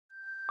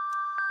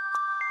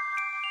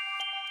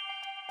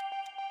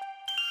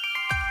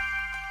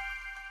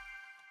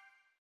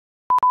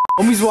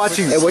Homie's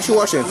watching. Hey, what you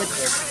watching?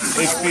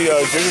 It's the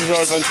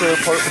JoJo's Adventure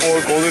Part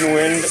 4 Golden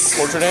Wind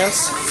Portrait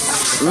Dance.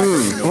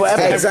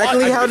 Hey,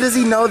 exactly how does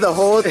he know the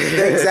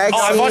exact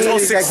I watched all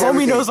six.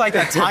 Homie knows like the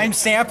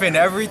timestamp and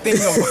everything.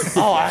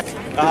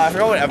 I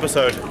forgot what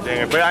episode.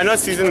 Dang it. But I know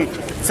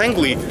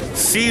technically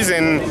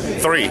season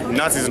 3,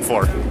 not season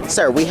 4.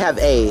 Sir, we have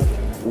a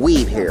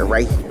weave here,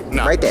 right?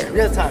 No. Right there.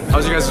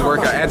 How's your guys'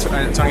 workout?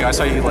 Antonio, I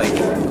saw you like,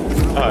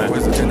 what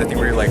is it, doing the thing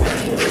where you're like,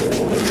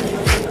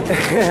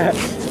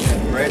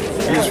 right?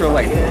 You just feel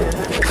like,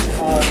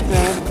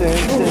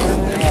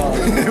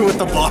 with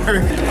the bar.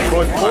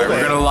 Alright, we're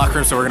going to the locker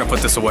room, so we're going to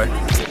put this away.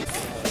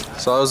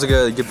 So that was a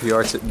good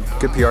PR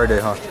day,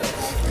 huh?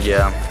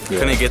 Yeah.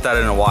 Couldn't get that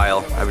in a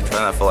while. I've been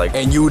trying that for like.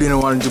 And you didn't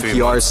want to do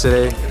PRs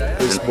today?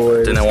 This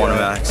boy. Didn't want to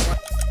max.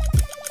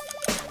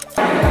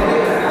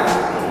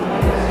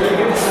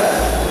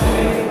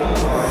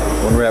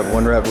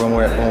 One rep.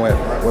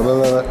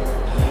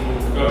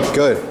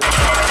 Good.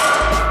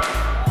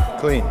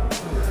 Clean.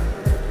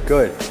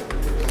 Good.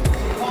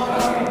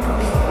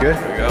 Good?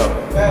 There we go.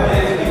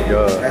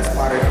 Good.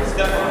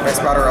 Best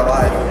spotter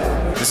alive.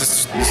 This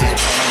is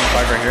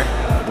 195 right here.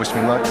 Wish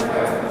me luck.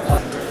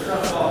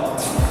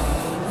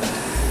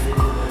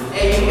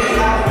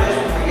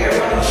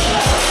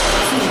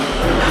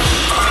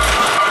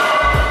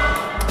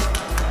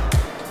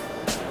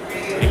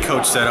 And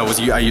coach said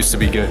I used to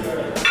be good.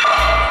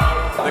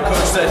 The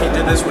coach said he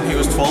did this when he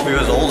was 12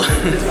 years old.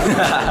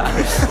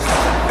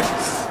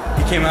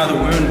 He came out of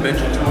the womb and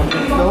benching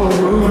 200. No,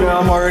 now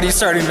I'm already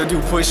starting to do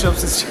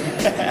push-ups and shit.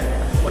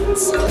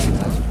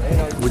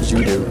 What'd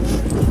you do?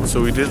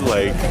 So we did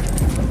like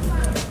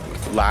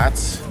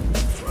lats.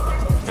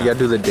 You gotta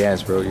do the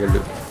dance, bro. You gotta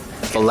do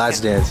the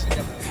last dance.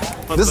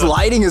 This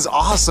lighting is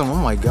awesome. Oh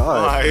my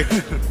god.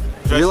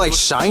 You're like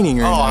shining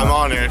right now. I'm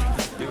on it.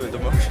 Dude, the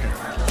motion.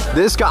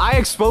 This guy, I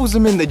exposed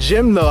him in the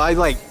gym though.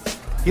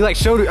 He like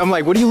showed it. I'm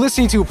like, what are you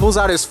listening to? Pulls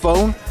out his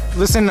phone,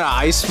 listening to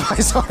Ice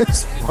Spice on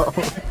his phone.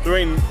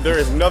 There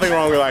is nothing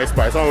wrong with Ice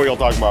Spice. I don't know what you're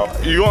talking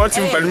about. You want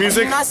some better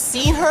music? Have you not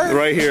seen her?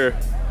 Right here.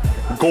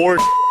 Gore.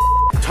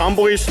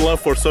 Tomboyish love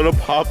for soda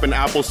pop and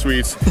apple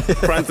sweets.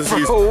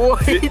 Parentheses. Bro,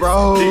 Diggy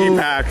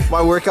pack.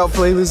 my workout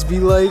playlist be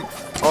like,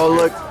 oh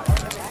look,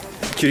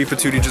 Cutie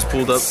Patootie just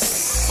pulled up.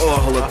 Oh,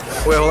 hold up.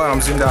 Wait, hold on, I'm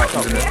zoomed out.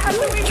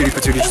 Cutie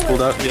Patootie just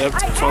pulled up. Yep.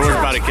 Charlie's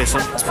about to kiss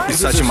him. He's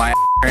touching my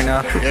right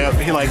now. Yep,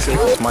 he likes it.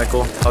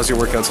 Michael, how's your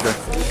workout today?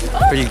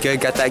 Pretty good.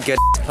 Got that good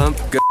pump.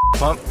 Good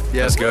pump?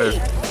 Yeah, it's good.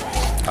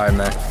 Alright,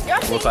 man.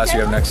 What class do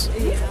you have next?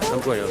 I'm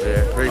going over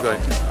there. Where are you going?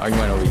 Oh, you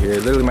went over here.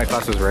 Literally, my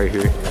class was right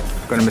here.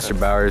 Going to Mr.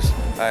 Bowers.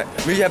 Alright.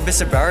 We have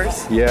Mr.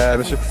 Bowers? Yeah,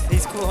 Mr.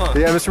 He's cool, huh?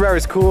 Yeah, Mr.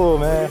 Bowers, cool,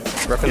 man.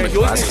 Repping the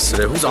classes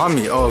today. Who's on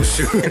me? Oh,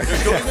 shoot.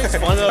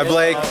 Hi,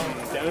 Blake.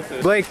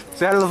 Blake,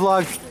 say hi to the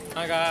vlog.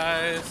 Hi,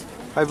 guys.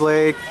 Hi,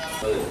 Blake.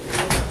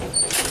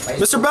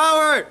 Mr.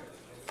 Bauer!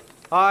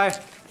 Hi.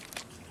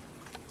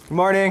 Good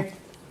morning.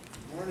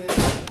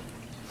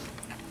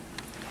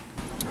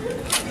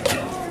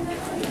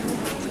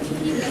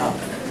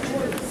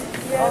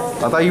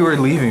 I thought you were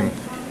leaving.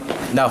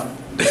 No.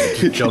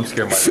 Jump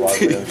scare my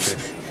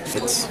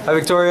vlog. Hi,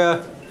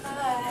 Victoria.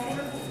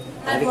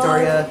 Hi,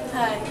 Victoria.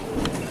 Hi.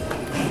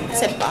 I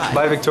said bye.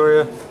 Bye,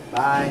 Victoria.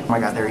 Bye. Oh my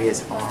god, there he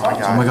is. Oh my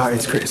god. Oh my god,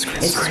 it's Chris.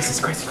 It's Chris. It's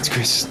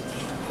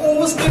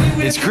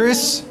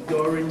Chris,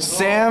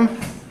 Sam,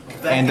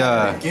 and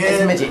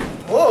It's Midget.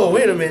 Whoa,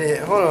 wait a minute.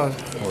 Hold on.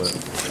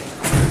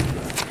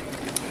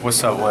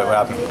 what's up? What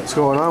happened? What's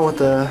going on with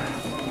the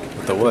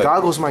The what?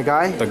 goggles, my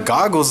guy? The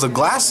goggles, the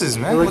glasses,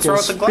 man. You're What's wrong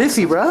with the looking glasses?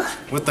 spiffy, bro.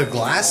 With the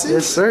glasses?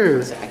 Yes,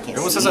 sir.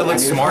 Everyone says I look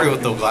smarter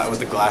with the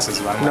glasses.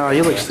 But No,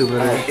 you look stupid.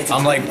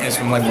 I'm like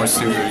more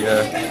stupid,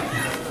 yeah.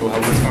 Cool.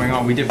 What's going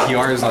on? We did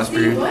PRs last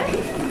period.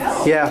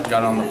 Yeah,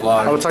 Got on the I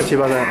vlog. will talk to you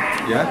about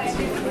that. Yeah?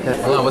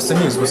 Hold on, what's the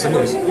news?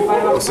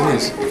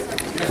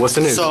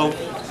 So,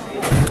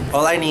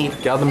 all I need.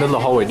 Get out the middle of the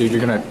hallway, dude. You're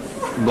gonna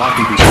block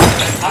people.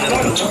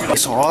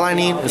 So all I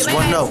need is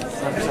one note.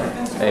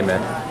 Hey,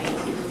 man.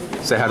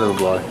 Say hi to the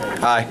vlog.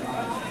 Hi.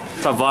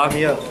 What's up, vlog?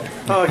 Yeah.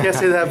 Oh, I can't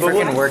say that, but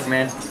Freaking work,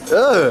 man.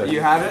 Ugh. You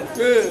have it?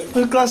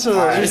 what glass are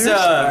those?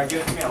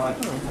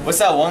 What's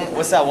that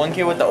one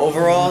kid with the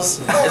overalls?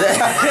 Wait,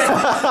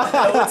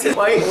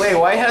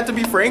 why it had to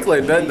be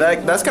Franklin?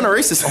 That's kind of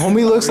racist.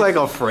 Homie looks like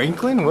a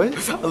Franklin? What?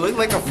 I look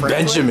like a Franklin.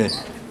 Benjamin.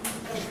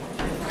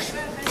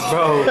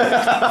 Bro.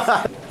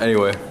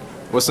 Anyway,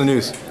 what's the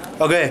news?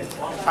 Okay,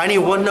 I need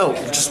one note.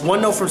 Just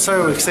one note from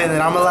Cerwick saying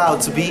that I'm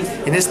allowed to be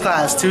in this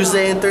class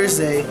Tuesday and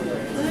Thursday.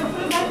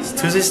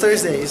 Tuesdays,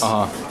 Thursdays.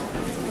 Uh-huh.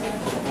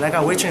 And I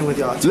got weight training with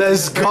y'all.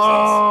 Let's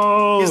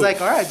go! He's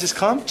like, all right, just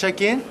come, check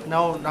in.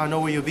 No, I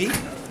know where you'll be.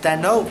 That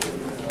note,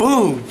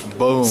 boom,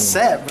 Boom.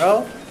 set,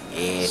 bro.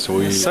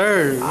 Sweet.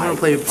 Sir, we're gonna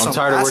play some I'm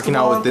tired of working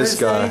out with this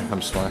basketball on guy. I'm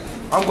just playing.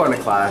 I'm going to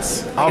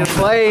class. I'm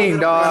playing,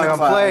 dog. I'm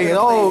playing.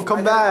 Oh, come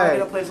Thursday. I gotta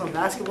back. play some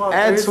basketball on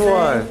Thursday.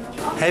 Antoine.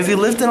 Heavy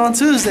lifting on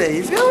Tuesday.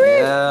 You feel me?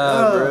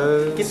 Yeah,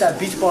 bro. Get that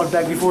beach ball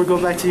back before we go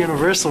back to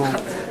Universal.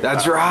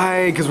 That's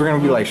right, because we're going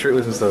to be like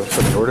shirtless and stuff. What's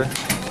up, Jordan?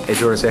 Hey,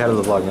 Jordan, say hi to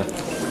the vlog, man.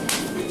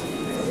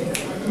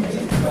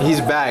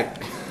 He's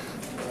back.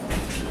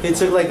 It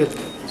took like a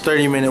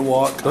 30-minute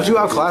walk. Don't you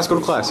have class? Go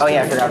to class. Oh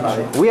yeah, I forgot about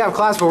it. We have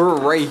class, but we're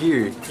right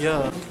here.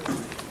 Yeah.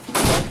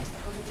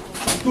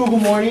 Google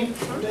morning.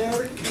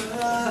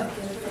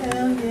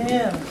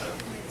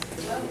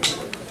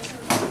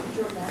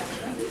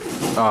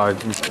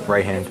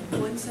 Right hand.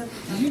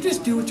 Did you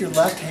just do with your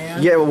left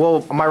hand? Yeah,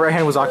 well, my right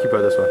hand was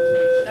occupied this way.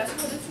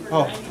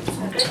 Oh.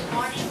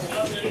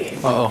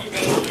 Uh-oh.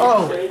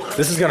 Oh.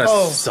 This is gonna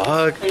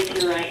suck. Place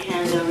your right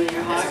hand over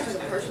your heart.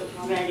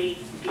 Ready,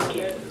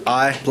 begin.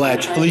 I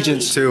pledge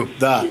allegiance to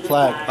the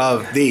flag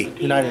of the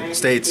United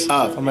States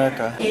of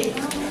America.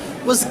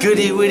 What's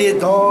goody with it,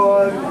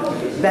 dog?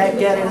 Back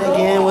at it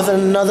again with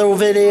another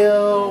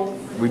video.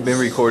 We've been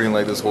recording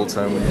like this whole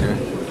time with you.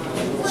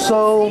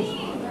 So,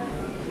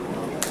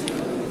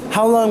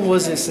 how long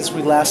was it since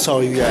we last saw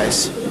you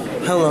guys?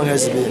 How long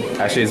has it been?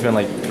 Actually, it's been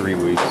like 3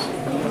 weeks.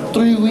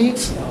 3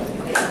 weeks?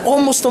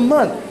 Almost a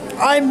month.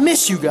 I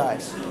miss you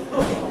guys.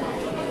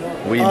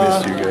 We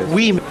missed you guys.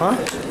 Huh?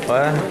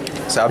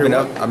 What? So I've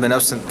been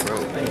up since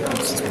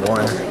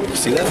 1. You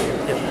see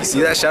that? You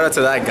see that? Shout out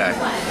to that guy.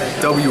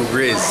 W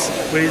Riz.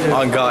 What are you doing?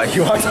 On God. He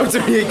walked up to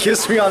me and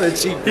kissed me on the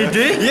cheek. He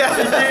did?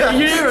 Yeah.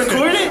 You didn't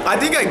record it? I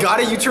think I got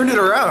it. You turned it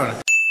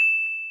around.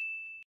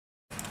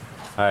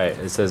 Alright,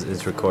 it says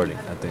it's recording,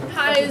 I think.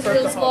 Hi,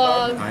 Israel's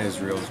vlog. Hi,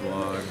 Israel's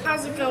vlog.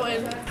 How's it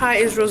going? Hi,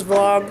 Israel's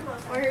vlog.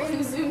 Why are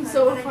you zoom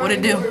so far What'd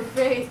it do? into her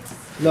face?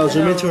 No,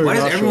 zoom into her Why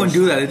does everyone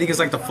nostrils. do that? I think it's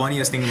like the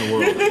funniest thing in the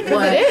world.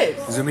 Well, it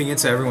is. Zooming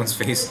into everyone's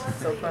face.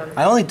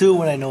 I only do it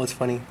when I know it's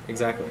funny.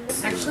 Exactly.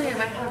 Actually, I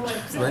might have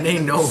one. Renee,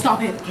 no.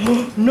 Stop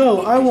it.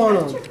 No, I want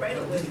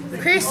them.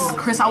 Chris,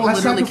 I will I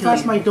literally kill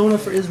sacrificed you. my donut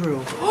for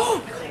Israel.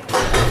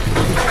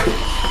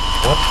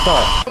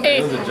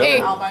 hey,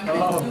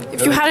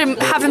 if you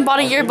haven't bought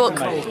a yearbook,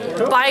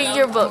 buy a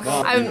yearbook.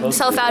 I'm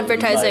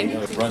self-advertising.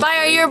 Buy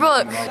our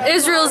yearbook.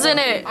 Israel's in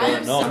it.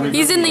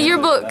 He's in the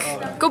yearbook.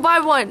 Go buy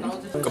one.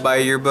 Go buy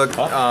a yearbook.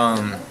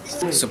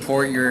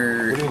 Support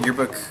your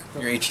yearbook,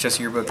 your HHS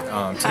yearbook.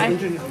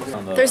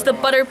 There's the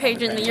butter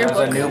page in the There's a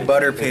yearbook. new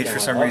butter page for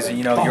some reason.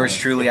 You know, yours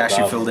truly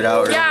actually filled it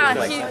out Yeah,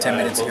 like 10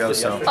 minutes ago.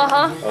 So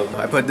Uh-huh.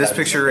 I put this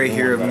picture right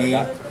here of me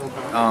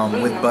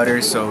with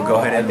butter. So go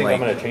ahead and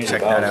like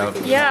check that out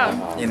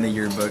Yeah. in the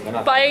yearbook.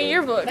 Buy a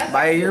yearbook.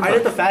 Buy a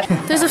yearbook.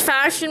 There's a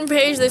fashion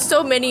page. There's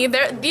so many.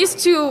 These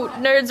two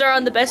nerds are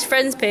on the best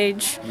friends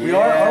page. We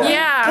are?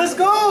 Yeah. Let's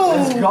go!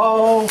 Let's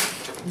go!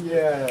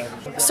 Yeah.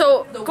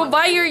 So go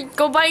buy a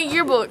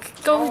yearbook.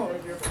 Go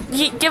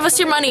give us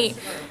your money.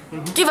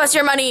 Give us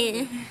your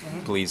money.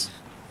 Please.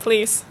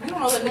 Please.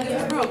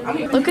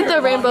 Look at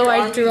the rainbow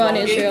I drew on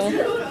Israel.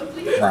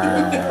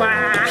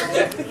 Wow.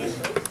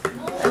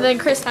 And then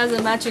Chris has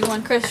a matching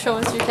one. Chris, show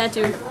us your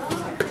tattoo.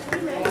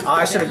 Oh,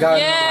 I should have gotten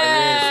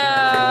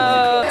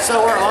Yeah.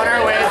 So we're on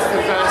our way to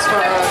the fest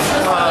for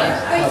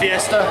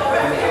Fiesta.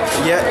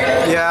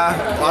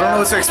 Yeah. I don't know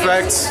what to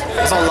expect.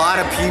 There's a lot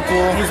of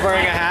people. Who's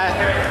wearing a hat?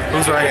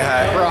 Who's wearing a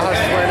hat? Barajas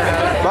is wearing a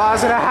hat.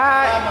 Boss in a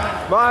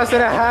hat. Boss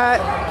in a hat.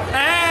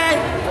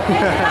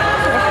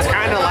 It's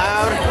kind of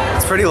loud.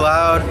 It's pretty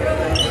loud.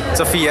 It's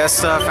a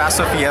fiesta,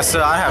 Fasta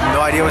Fiesta. I have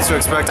no idea what to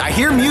expect. I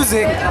hear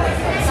music.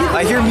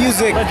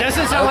 It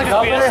doesn't sound like a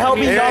Y'all better help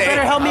me. Hey, Y'all hey.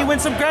 better help me win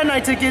some Grand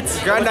Night tickets.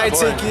 Grand night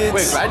tickets.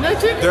 Wait, Grand Night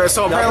tickets?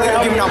 So apparently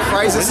they're giving out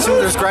prizes too.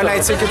 There's Grand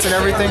night tickets and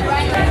everything.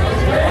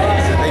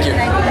 Thank you.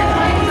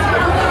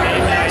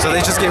 So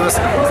they just gave us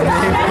It's a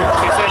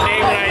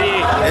name and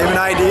ID. name and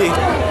ID.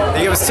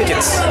 They gave us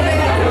tickets.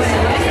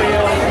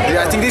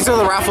 Yeah, I think these are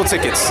the raffle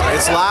tickets.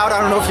 It's loud.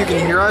 I don't know if you can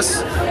hear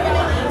us.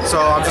 So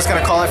I'm just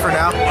gonna call it for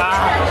now.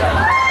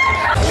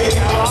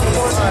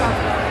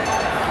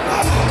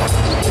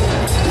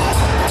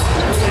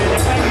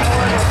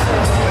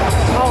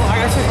 Oh, I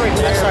got this right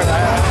there.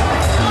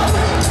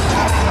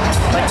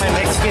 Like my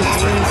Mexican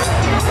jeans.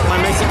 My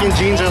Mexican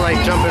jeans are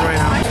like jumping right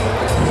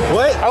now.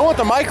 What? I want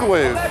the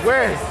microwave.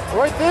 Where?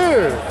 Right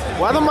there.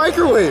 Why the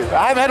microwave?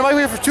 I haven't had a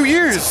microwave for 2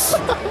 years.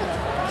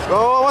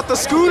 Oh, I want the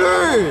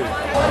scooter.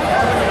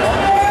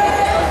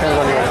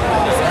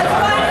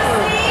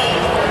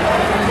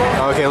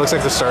 Okay, it looks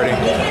like they're starting.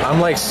 I'm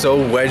like so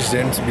wedged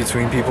in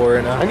between people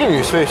right now. I'm getting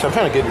your space. I'm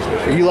trying to get your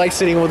space. You like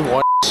sitting with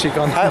one cheek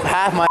on?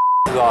 Half my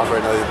is off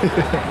right now.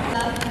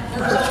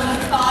 There's only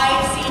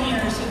 5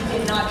 seniors who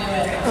did not do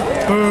it.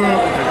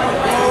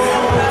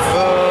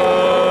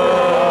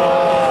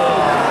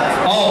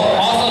 Oh,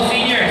 also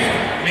seniors,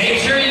 make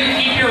sure you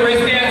keep your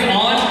wristbands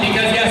on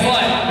because guess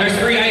what? There's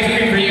free ice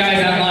cream for you guys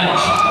at lunch.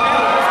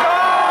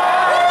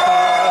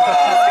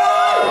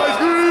 But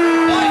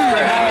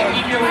you have to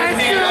keep your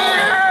wristbands on.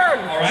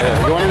 Alright?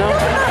 You want to know?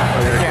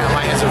 Yeah,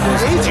 my answer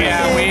is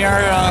Yeah, we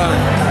are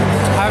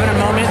having a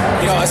moment.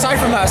 Yo, aside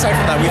from that,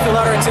 we fill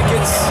out our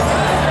tickets.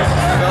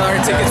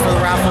 For the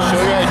raffle. Show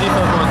your ID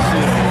for everyone to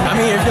see. I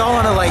mean, if y'all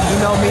wanna like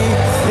email me,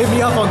 hit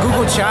me up on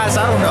Google Chats.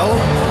 I don't know.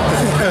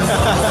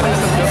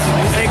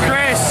 Hey,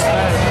 Chris.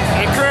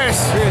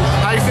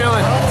 How you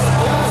feeling?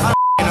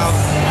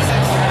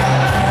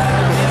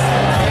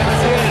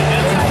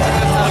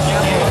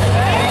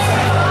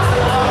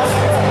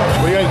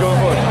 What are you guys going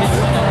for?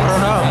 I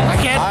don't know.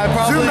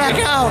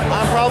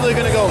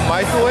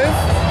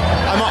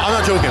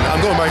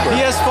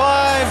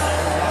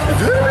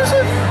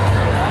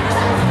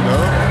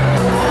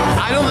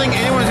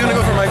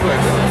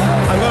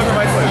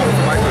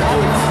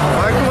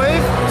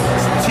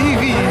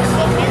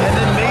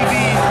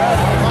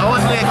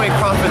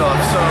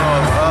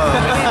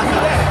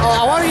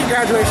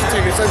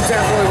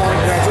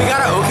 We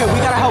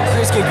gotta help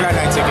Chris get grad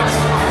night tickets.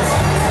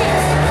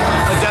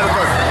 A debit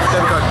card.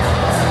 Debit card.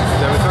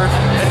 Debit card.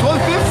 At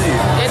 $12.50.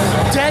 It's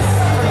debt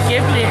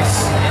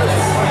forgiveness.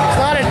 It's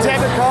not a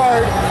debit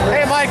card.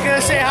 Hey,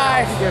 Micah, say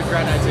hi. Get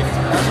grad night tickets.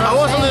 I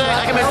want something that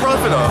I can make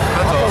profit of.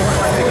 That's all.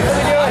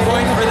 I'm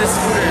going for the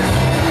scooter.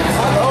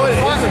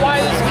 Why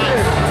the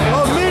scooter?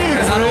 Oh, me!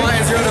 Because I don't want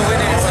Israel to win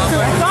it. So I'm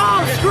going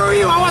No, screw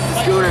you. I want the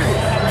scooter.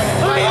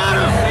 Let me at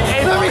him.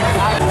 Hey, let me.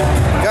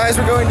 Guys,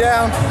 we're going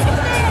down.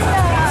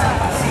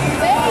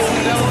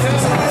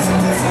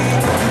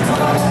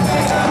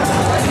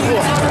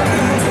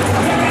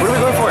 What are we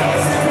going for?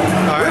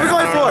 What are we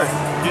going for?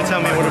 You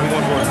tell me, what are we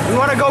going for? We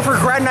want to go for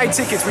grad night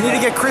tickets. We need to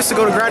get Chris to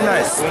go to grad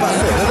night. There's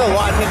a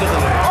lot of tickets in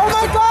there. Oh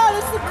my God,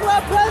 it's the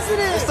club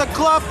president. It's the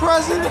club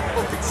president.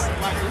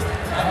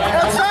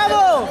 El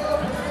Chavo.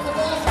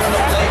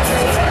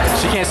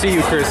 She can't see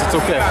you, Chris. It's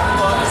okay.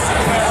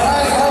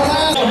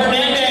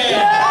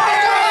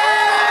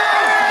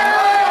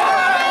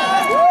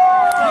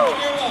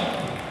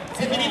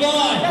 Tiffany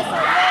Bond.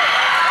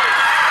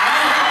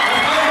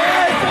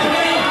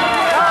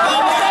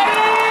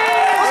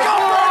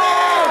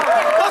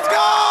 Let's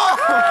go!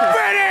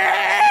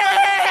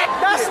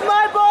 That's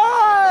my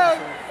boy.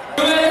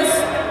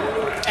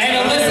 And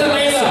Alyssa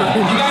Layla.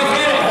 You guys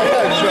get it?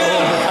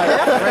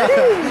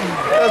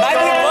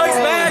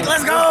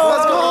 Let's go!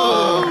 Let's go!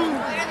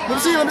 Let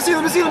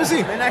me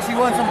see. And actually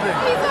won something.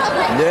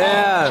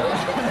 Yeah.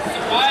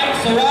 Right,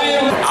 so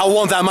Ryan. I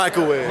want that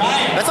microwave.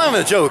 That's not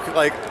even a joke.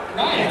 Like,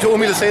 you told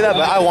me to say that,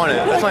 but I want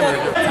it. That's not even a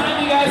joke.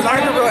 These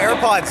aren't even real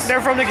AirPods.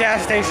 They're from the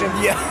gas station.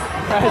 Yeah.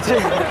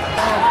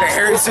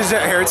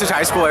 Heritage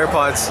High School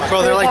AirPods.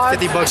 Bro, they're like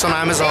 50 bucks on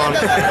Amazon. I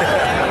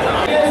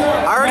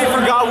already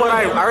forgot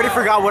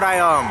what I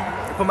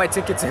put my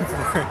tickets in for.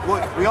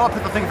 We all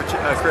put the thing for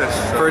Chris.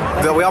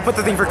 We all put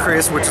the thing for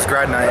Chris, which is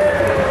grad night.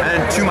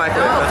 And 2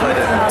 microwaves, that's what I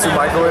did. 2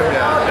 microwave.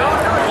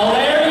 Yeah.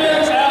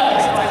 Hilarious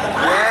Alex.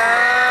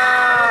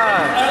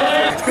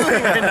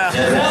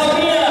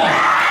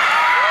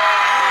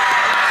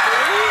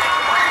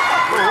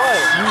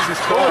 Jesus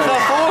Christ.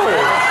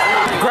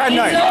 Grad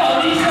night.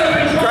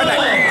 Grad night.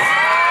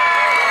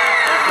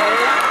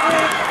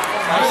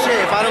 Oh shit,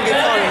 if I don't get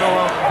caught, you know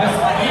what?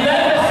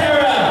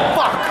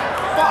 Fuck.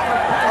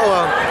 Oh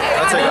well.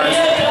 That's it, guys.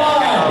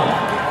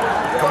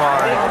 Come on.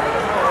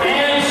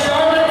 And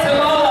Charlotte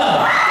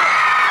Tamala.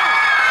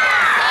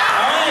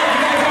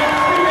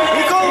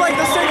 We go like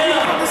the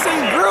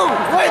same group.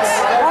 What?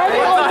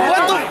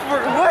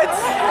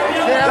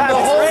 Damn, the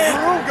whole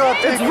group got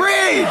It's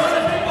rigged.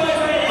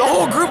 The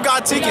whole group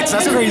got tickets.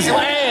 That's crazy.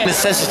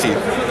 necessity.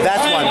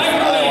 That's why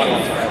I want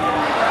it.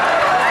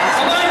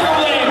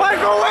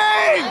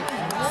 Microwave!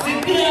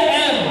 Cynthia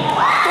M.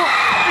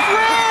 It's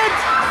rigged.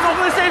 Go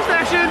for the safe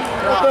section.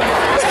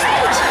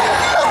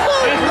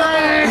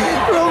 Alright,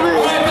 for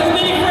the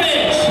mini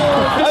fridge.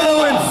 I didn't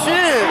win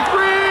shit.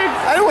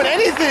 I didn't win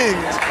anything.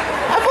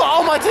 I put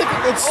all my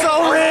tickets. It's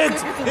so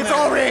rigged. It's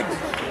all rigged.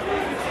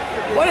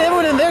 Why did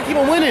everyone in there keep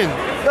on winning?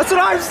 That's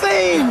what I'm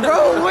saying,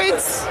 bro. Wait.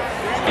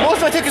 Most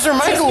of my tickets are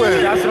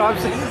microwave. That's what I'm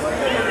saying.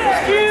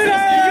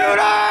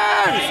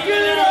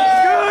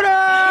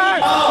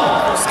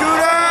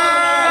 Scooter!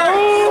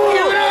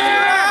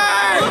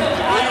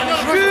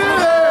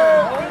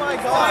 Oh my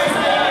God.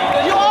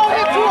 You all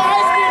hit 2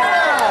 ice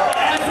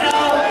creams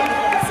now.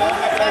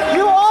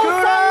 You all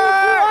hit 2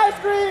 ice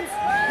creams.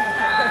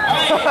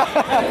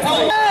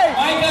 Hey.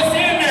 Micah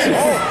Sanders.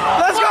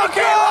 Let's go,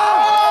 Kayla!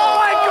 Oh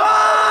my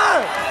God!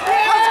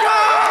 Let's go!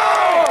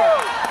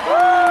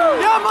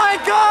 Yeah, my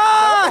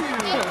God!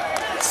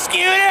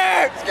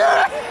 Scooter!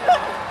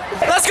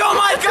 Let's go,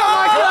 Micah!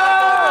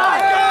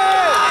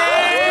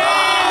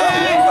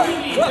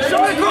 Show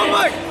me, go,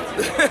 Mike!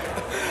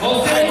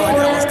 Jose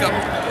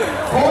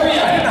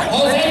Coria.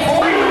 Jose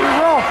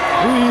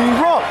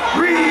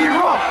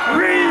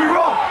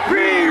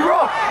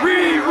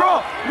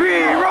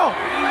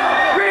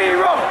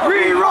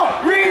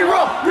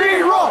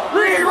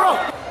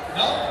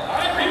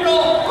Alright,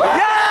 reroll.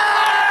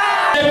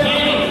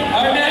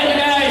 Alright, man, you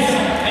guys.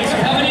 Thanks for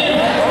coming in.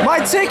 My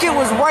ticket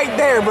was right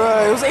there,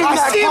 bro. It was in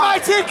that see pile. my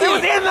ticket. It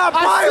was in that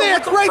pile. I see it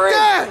What the right frick?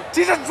 there.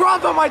 She just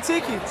dropped on my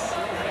tickets.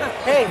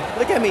 Hey,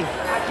 look at me.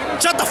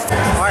 Shut the f.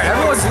 All right,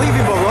 everyone's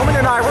leaving, but Roman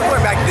and I, we're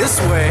going back this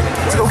way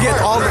to go get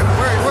all the.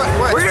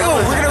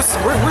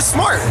 We're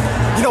smart.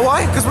 You know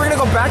why? Because we're gonna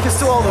go back and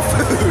steal all the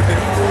food.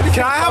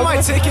 Can I have my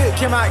ticket?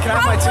 Can I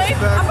have my ticket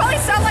I'll back? probably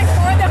sell like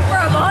 4 of them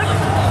for a buck.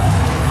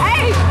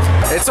 Hey!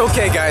 It's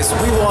okay, guys.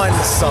 We won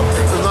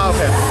something. It's not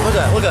okay. Look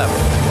at that. Look at that.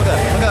 Look at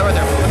that. Look at that right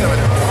there. Look at that right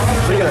there.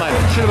 Should have been mine.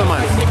 Should have been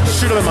mine.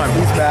 Should have been mine.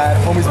 He's bad.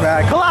 Homie's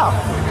bad. Kalao.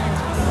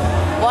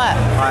 What?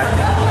 Hi.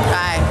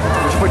 Hi.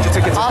 Where'd you put your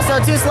tickets in? Also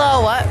too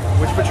slow. What?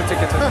 Where'd you put your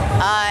tickets in?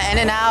 In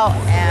and out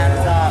and.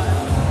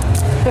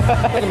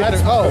 Doesn't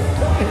matter. Oh.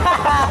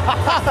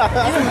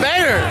 Even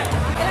better.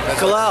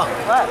 Kalao.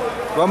 What?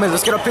 Roman,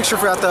 let's get a picture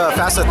for at the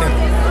FAFSA thing.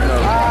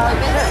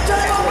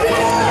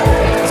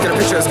 Let's get a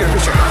picture. Let's get a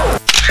picture.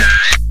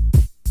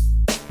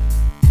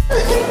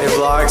 Hey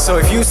vlog, so So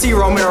if you see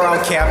Roman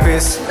around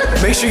campus,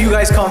 make sure you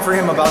guys come for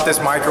him about this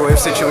microwave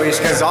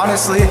situation, because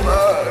honestly,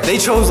 they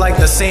chose like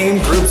the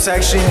same group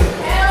section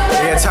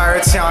the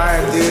entire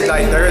time, dude.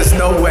 Like there is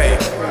no way.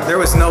 There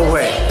was no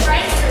way.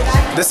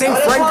 The same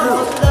friend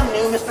group.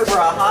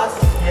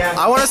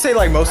 I want to say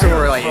like most of them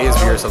were like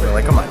ASB or something.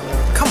 Like come on.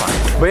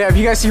 But yeah, if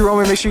you guys see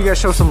Roman, make sure you guys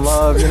show some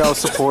love, you know,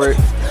 support.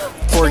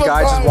 Poor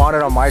guy just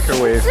wanted a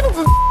microwave.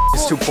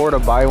 He's too poor to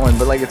buy one,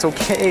 but like it's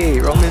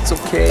okay, Roman, it's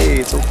okay,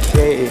 it's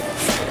okay.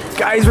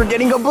 Guys, we're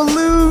getting a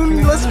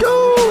balloon. Let's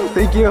go.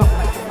 Thank you.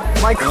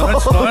 Michael.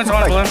 Balloon.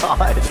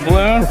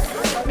 Balloon.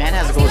 Man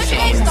has a gold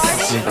shot.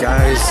 Yeah,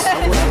 guys,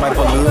 my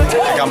balloon.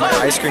 I got my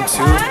ice cream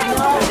too. I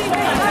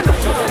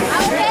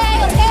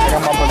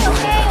got my balloon.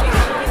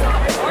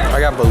 I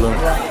got balloon.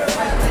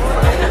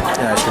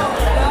 Yeah, ice cream.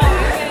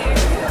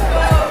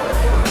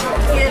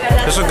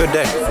 It's a good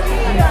day.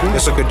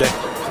 It's a good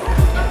day.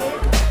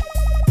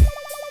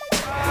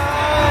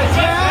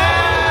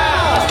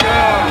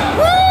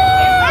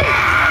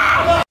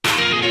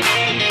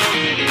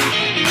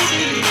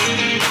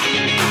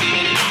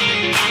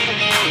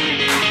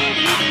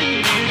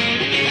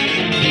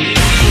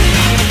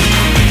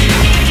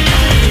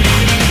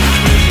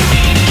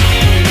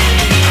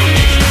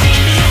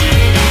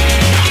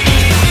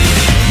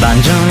盤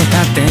上に立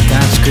ってい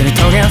たじくり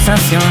棘を刺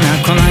すような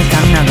この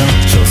痛みなど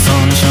焦燥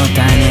の正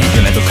体に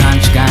夢と勘違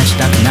いし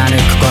たくなる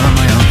心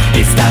模様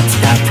いつだって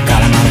だって絡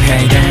まる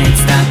平原い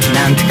つだって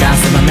なんてか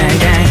せば名言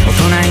大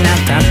人にな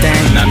ったって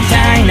今みた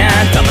いな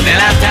玉で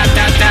ラッタッ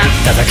タッタ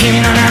ただ君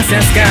のナンセ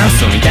ンスが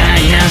嘘みた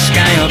いな視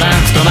界をば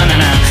言葉な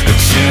ら宇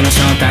宙の正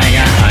体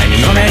が肺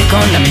にのめり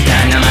込んだみた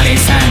いなマリ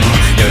ーさえも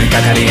寄り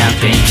かかり合っ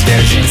て生きて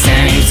る人生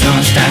依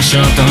存した衝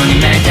動に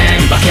名店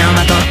化けを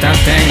まとったっ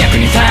て役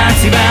に立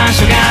つ場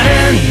所があ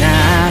るな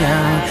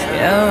ら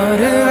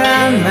夜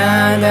は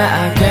ま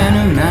だ明け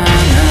ぬまま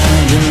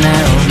夢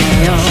を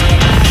見よう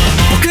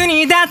僕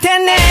にだって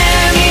ね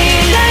み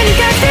んなに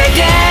かけ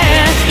て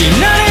祈る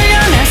よ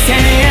うな声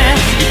援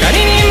怒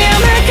りに身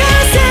を任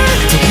せ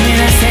時に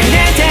はせ入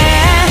れて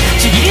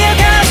ちぎりを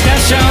交わした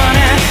少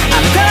年あ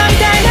の頃み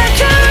たいな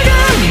今日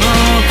がも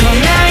う来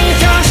ない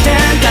として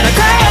ただ声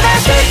を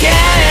出してけ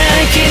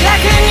気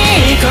楽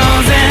に行こ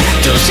うぜ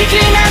常識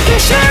なく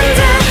瞬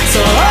間聡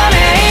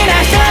明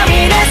な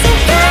瞳で世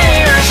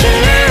界を知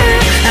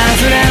る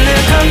溢れる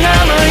この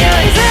模様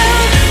いざ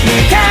向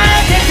か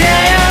ってて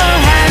よ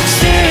拍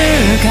手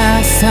喝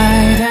采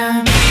だ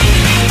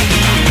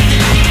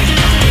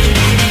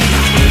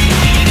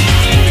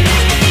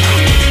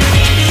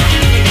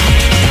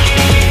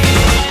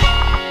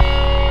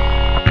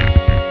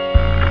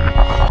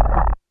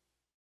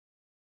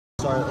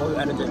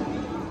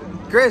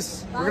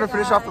Chris, we're gonna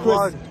finish off the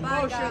vlog.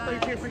 Bye,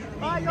 guys.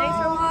 Thanks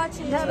for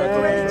watching.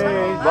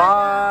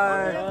 Bye.